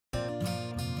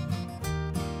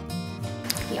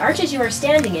The arches you are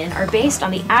standing in are based on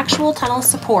the actual tunnel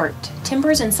support,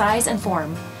 timbers in size and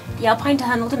form. The Alpine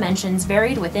tunnel dimensions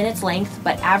varied within its length,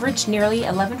 but averaged nearly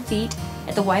 11 feet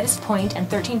at the widest point and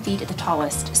 13 feet at the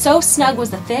tallest. So snug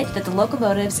was the fit that the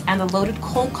locomotives and the loaded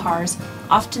coal cars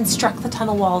often struck the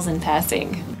tunnel walls in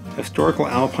passing. The historical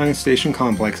Alpine Station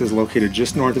Complex is located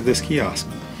just north of this kiosk.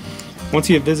 Once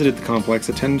you have visited the complex,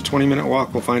 a 10 to 20 minute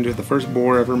walk will find you at the first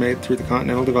bore ever made through the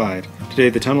Continental Divide. Today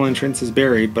the tunnel entrance is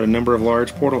buried, but a number of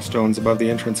large portal stones above the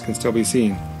entrance can still be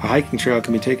seen. A hiking trail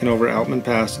can be taken over Altman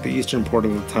Pass to the eastern port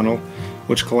of the tunnel,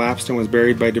 which collapsed and was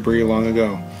buried by debris long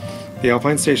ago. The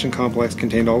Alpine Station Complex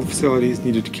contained all the facilities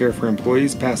needed to care for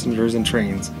employees, passengers, and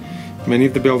trains. Many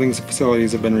of the buildings and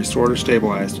facilities have been restored or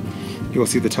stabilized. You will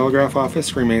see the telegraph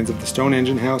office, remains of the stone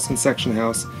engine house and section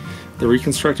house, the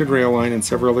reconstructed rail line, and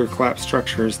several other collapsed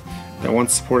structures that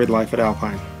once supported life at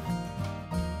Alpine.